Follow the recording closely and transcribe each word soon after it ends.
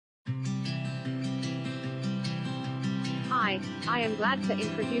Hi, I am glad to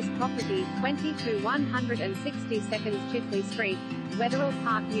introduce property 22/162 Chifley Street, Wetherill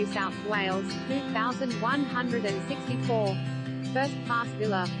Park, New South Wales, 2164. First class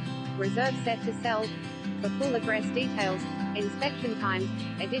villa. Reserve set to sell. For full address details, inspection times,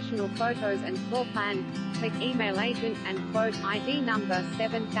 additional photos and floor plan, click email agent and quote ID number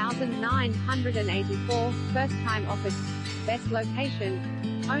 7984. First time offered. Best location.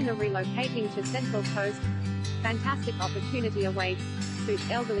 Owner relocating to Central Coast. Fantastic opportunity awaits. Suits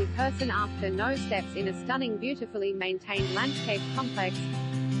elderly person after no steps in a stunning, beautifully maintained landscape complex.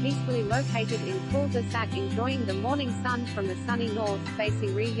 Peacefully located in cul-de-sac, enjoying the morning sun from the sunny north,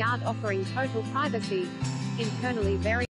 facing rear yard, offering total privacy. Internally very